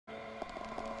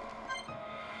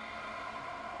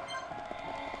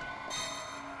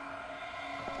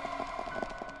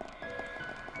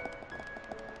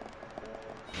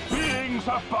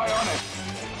Legends of Bionis,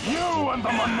 you and the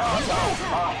Monado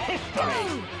are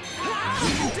history!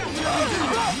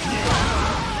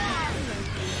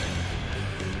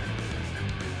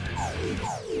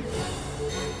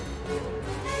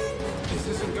 This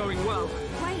isn't going well.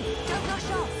 Wait, don't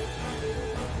rush off.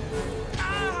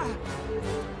 Ah!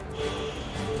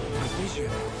 My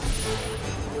vision.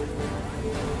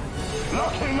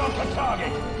 Locking onto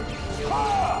target!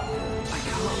 Fire! I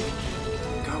can't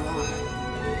go on.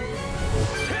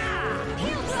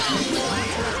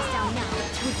 Let us down now,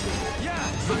 would you? Yeah,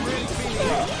 I'm really feeling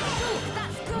it.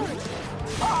 That's good.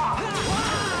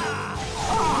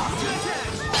 I'm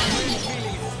really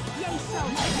feeling it. Yay, so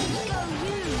go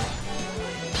you.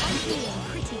 I'm feeling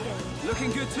pretty good.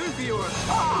 Looking good too, Fiora.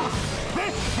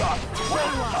 This shot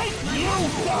will take you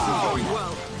This down! isn't going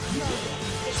well.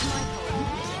 It's my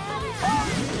fault.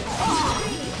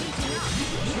 Really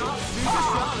heating up.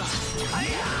 Sharpshooter Sharla.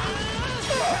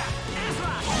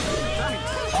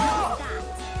 Thanks.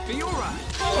 Fiora.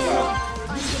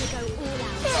 I'm gonna go all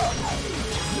out.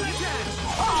 Sledgehammer.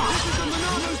 This is the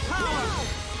Monano's power.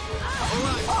 All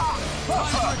right. Time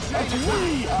for a change. We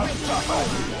have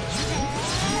suffered!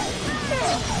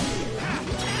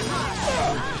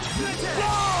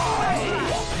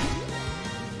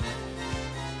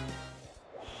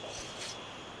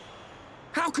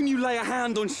 How can you lay a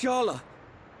hand on Sharla?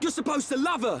 You're supposed to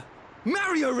love her!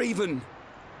 Marry her even!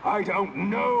 I don't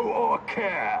know or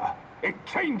care. It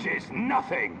changes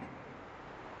nothing.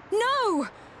 No!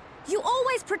 You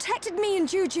always protected me and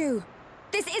Juju.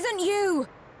 This isn't you.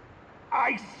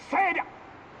 I said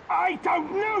I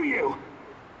don't know you.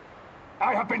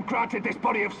 I have been granted this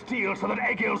body of steel so that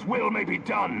Egil's will may be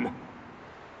done.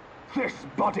 This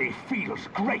body feels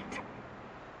great.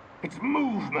 Its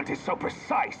movement is so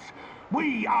precise.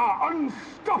 We are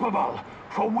unstoppable,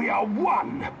 for we are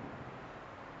one.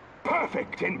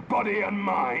 Perfect in body and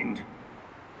mind.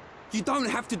 You don't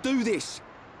have to do this.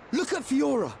 Look at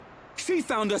Fiora. She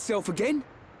found herself again.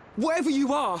 Wherever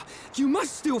you are, you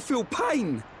must still feel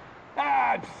pain.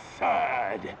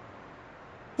 Absurd.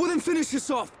 Well then finish us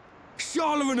off.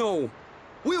 Sharla and all.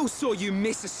 We all saw you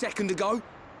miss a second ago.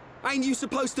 Ain't you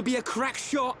supposed to be a crack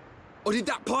shot? Or did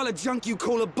that pile of junk you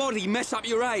call a body mess up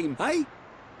your aim, eh?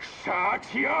 Shut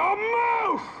your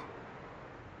mouth!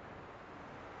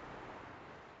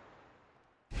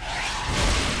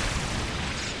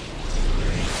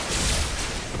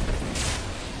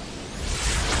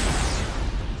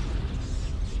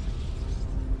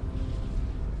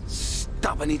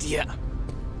 Stubborn idiot.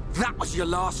 That was your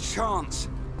last chance.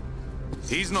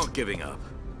 He's not giving up.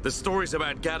 The stories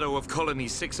about Gadolt of Colony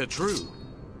 6 are true.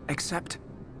 Except,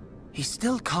 he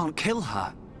still can't kill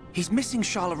her. He's missing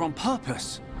Sharla on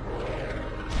purpose.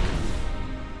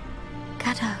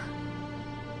 Gadolt,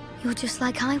 you're just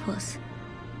like I was.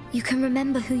 You can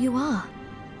remember who you are.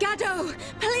 Gadolt,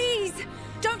 please!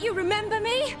 Don't you remember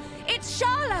me? It's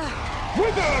Sharla!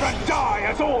 Wither and die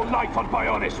as all life on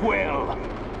Bionis will!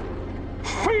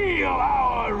 Feel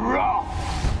our wrath!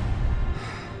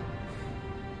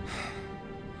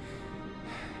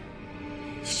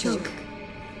 Shug.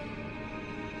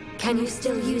 Can you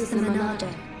still use the Monado?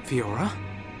 Fiora?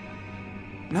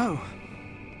 No.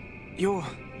 You're...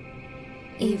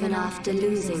 Even after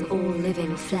losing all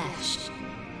living flesh,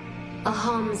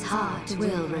 Ahom's heart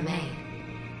will remain.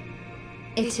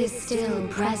 It is still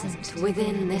present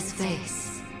within this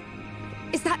face.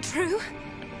 Is that true?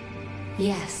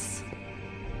 Yes.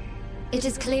 It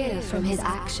is clear from his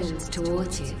actions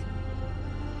towards you.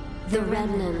 The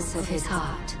remnants of his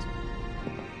heart.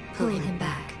 Pull him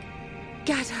back.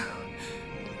 Gadolt.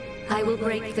 I will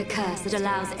break the curse that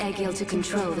allows Egil to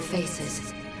control the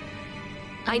faces.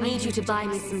 I need you to buy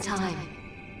me some time.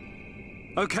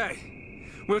 Okay.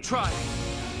 We'll try.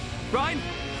 Ryan,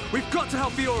 we've got to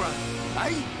help Fiora.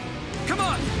 Eh? Come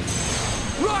on!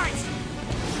 Right!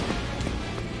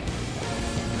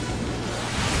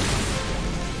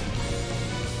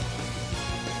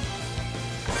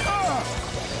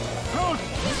 Whose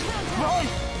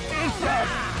voice is that?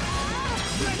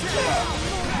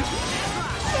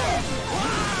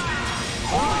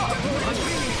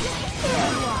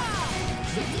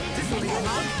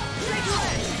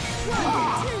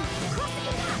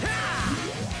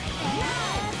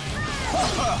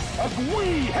 As we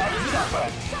have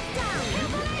suffered!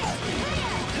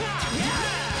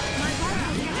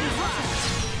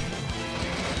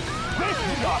 This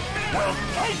shot will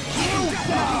take you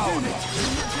down!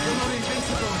 You're not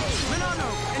invincible. Manano,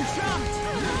 enchant!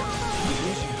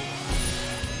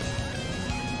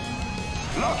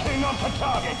 Locking onto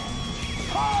target!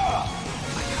 Fire!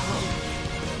 I can't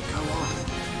go on.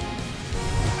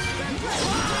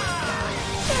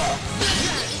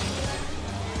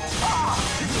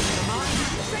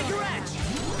 Take your edge!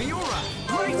 Fiora,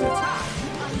 great attack!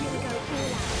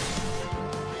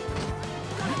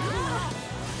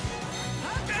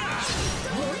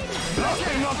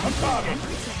 Locking onto target!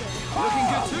 Looking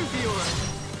good too, Fiora!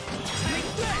 Take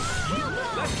this!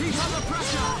 Let's keep under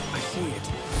pressure! I see it.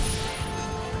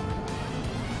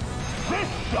 This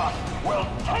shot will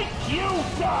take you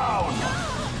down!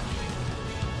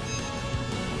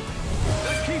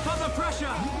 Let's keep under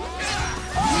pressure!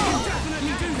 We can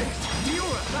definitely do this!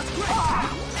 Fiora, that's great!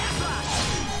 Slash!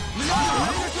 Monado,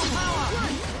 little power!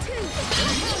 1,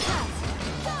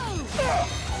 2,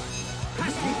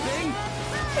 pesky thing!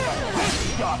 This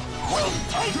shot will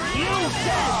take you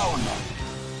down!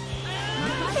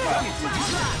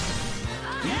 Slash!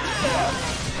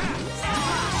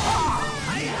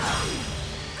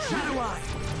 Shadow Eye!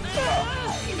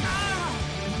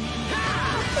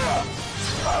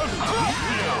 I'll crush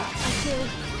you!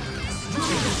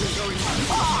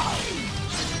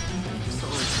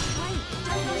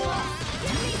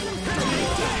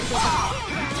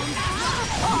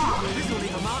 This will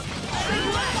leave a mark.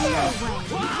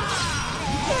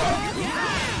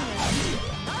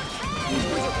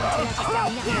 I'll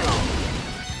crush you!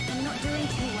 I'm not doing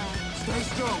too well. Stay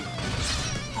strong.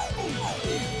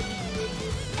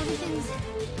 Everything's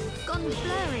gone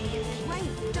blurry. Wait,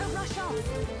 don't rush off.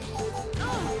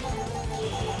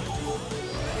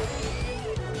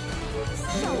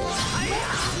 So,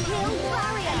 heal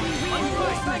barrier. I'm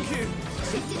right, thank you.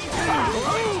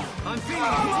 I'm feeling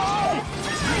it.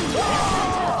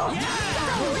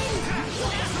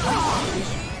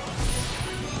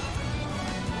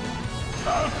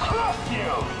 I'll crush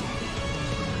you!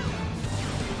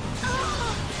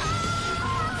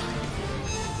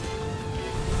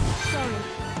 Sorry,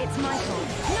 it's my fault.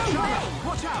 No way!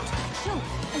 Watch out! Sure,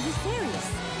 are you serious?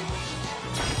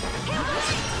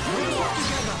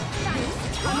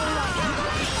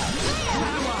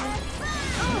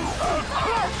 I'll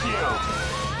crush you!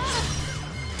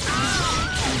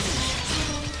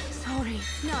 Sorry.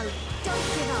 No, don't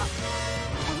give up.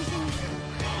 Everything's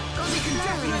gone We can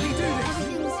definitely do this!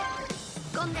 Everything's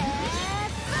gone there.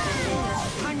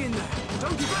 Hang in there!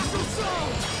 Don't give up your soul!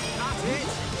 That's it!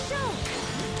 Sure.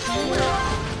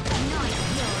 Nice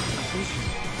job.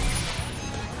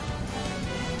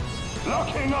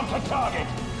 Locking onto target!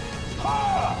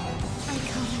 Fire! I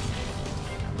can't.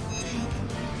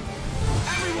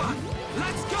 Everyone,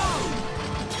 let's go!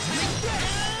 Take this!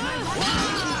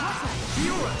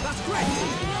 Fiora, that's great!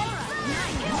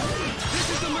 This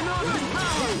is the Monado's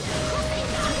power!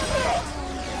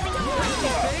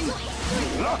 Thing!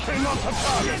 Locking onto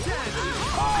target! Do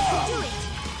it.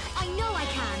 I know I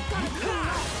can. Gotta cool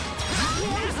up.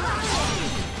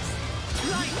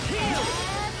 Right here!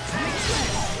 Take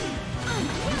this!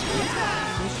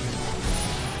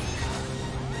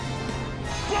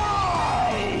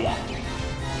 Die!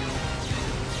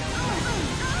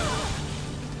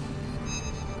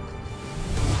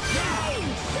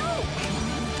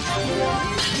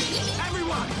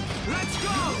 Everyone, let's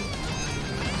go!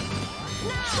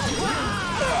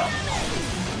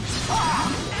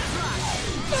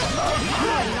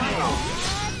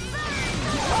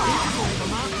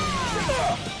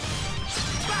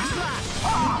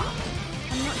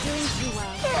 I'm not doing too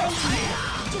well.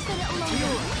 Just a little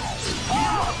longer.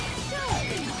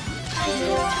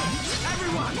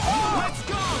 Everyone, let's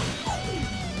go!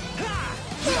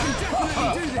 We can definitely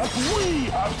do this! We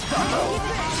have done it!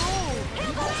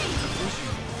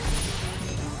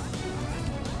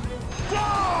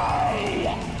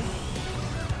 Die!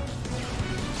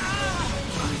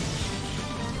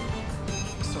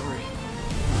 Sorry.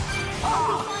 I'll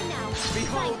be fine now.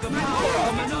 Behold the power of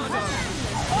the Monado!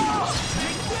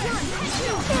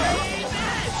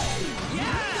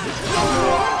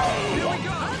 Here we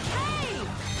go!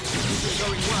 This isn't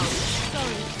going well.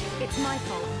 Sorry, it's my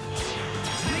fault.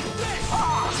 Take this!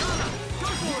 Go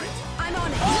for it! I'm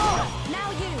on it. Now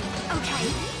you. Okay.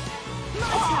 My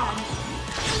turn.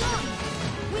 Come on.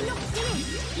 We're not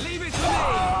finished. Leave it to me!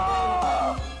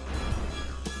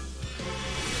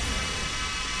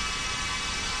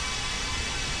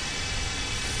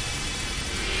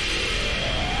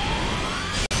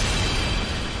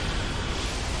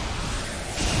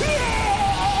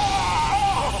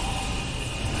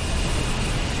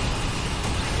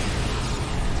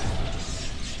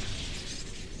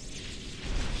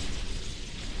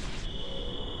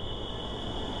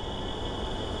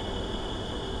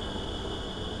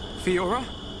 Fiora?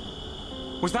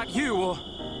 Was that you, or...?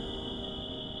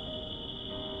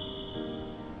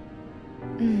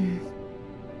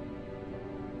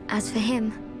 As for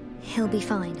him, he'll be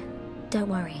fine. Don't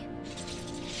worry.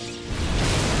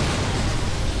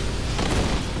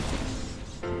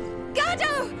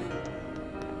 Gado!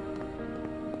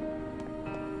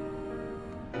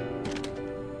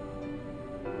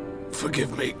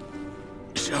 Forgive me,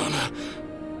 Sharla.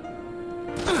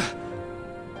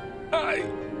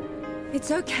 It's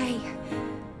okay.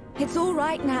 It's all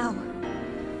right now.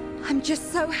 I'm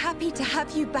just so happy to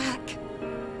have you back.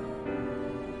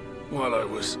 While I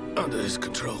was under his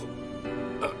control,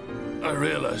 I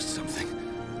realized something.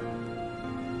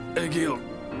 Egil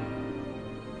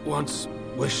once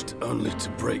wished only to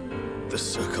break the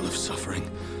circle of suffering.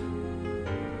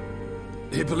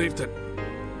 He believed that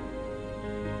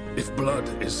if blood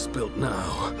is spilt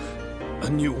now, a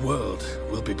new world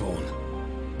will be born.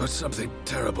 But something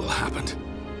terrible happened.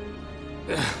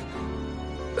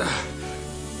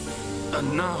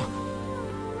 And now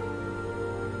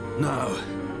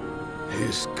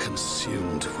he's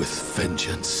consumed with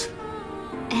vengeance.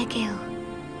 Egil.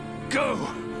 Go!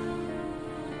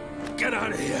 Get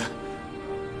out of here!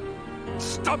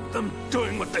 Stop them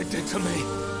doing what they did to me!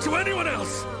 To anyone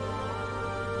else!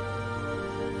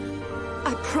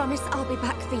 I promise I'll be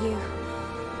back for you.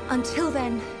 Until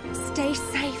then, stay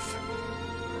safe.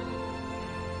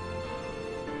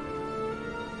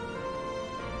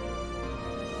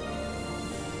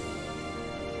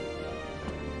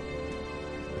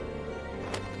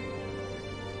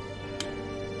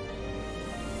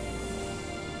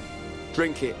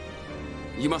 Drink it.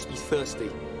 You must be thirsty.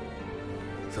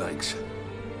 Thanks.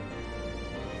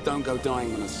 Don't go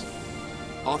dying on us.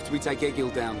 After we take Egil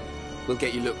down, we'll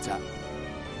get you looked at.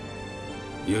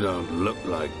 You don't look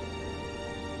like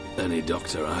any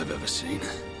doctor I've ever seen.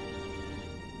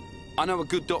 I know a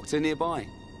good doctor nearby.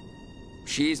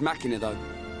 She is Machina, though.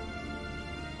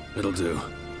 It'll do.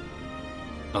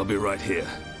 I'll be right here.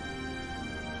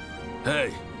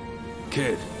 Hey,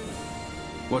 kid.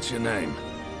 What's your name?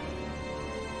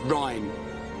 Ryan.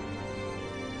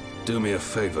 Do me a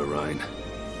favor, Ryan.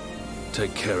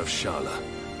 Take care of Sharla.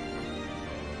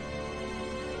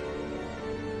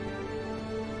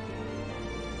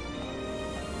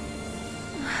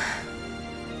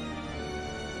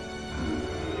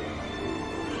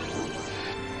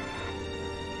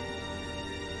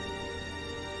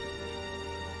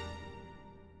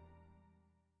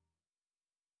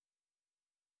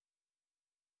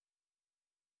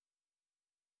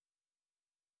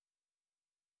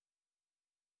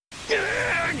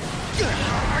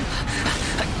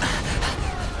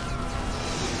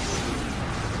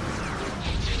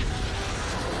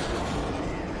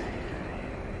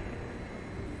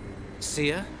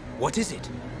 Seer, what is it?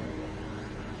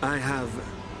 I have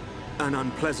an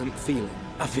unpleasant feeling.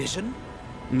 A vision?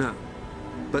 No,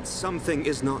 but something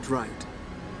is not right.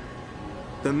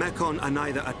 The Mechon are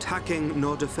neither attacking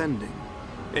nor defending.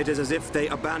 It is as if they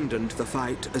abandoned the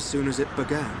fight as soon as it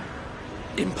began.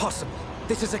 Impossible.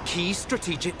 This is a key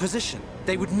strategic position.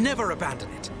 They would never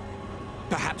abandon it.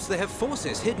 Perhaps they have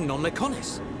forces hidden on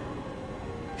Mechonis.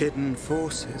 Hidden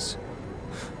forces?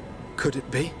 Could it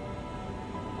be?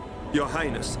 Your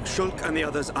Highness, Shulk and the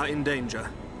others are in danger.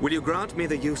 Will you grant me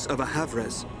the use of a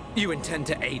Havres? You intend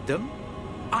to aid them?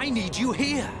 I need you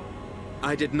here.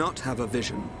 I did not have a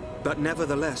vision, but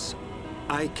nevertheless,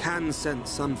 I can sense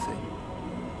something.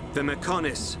 The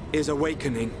Mechonis is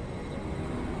awakening.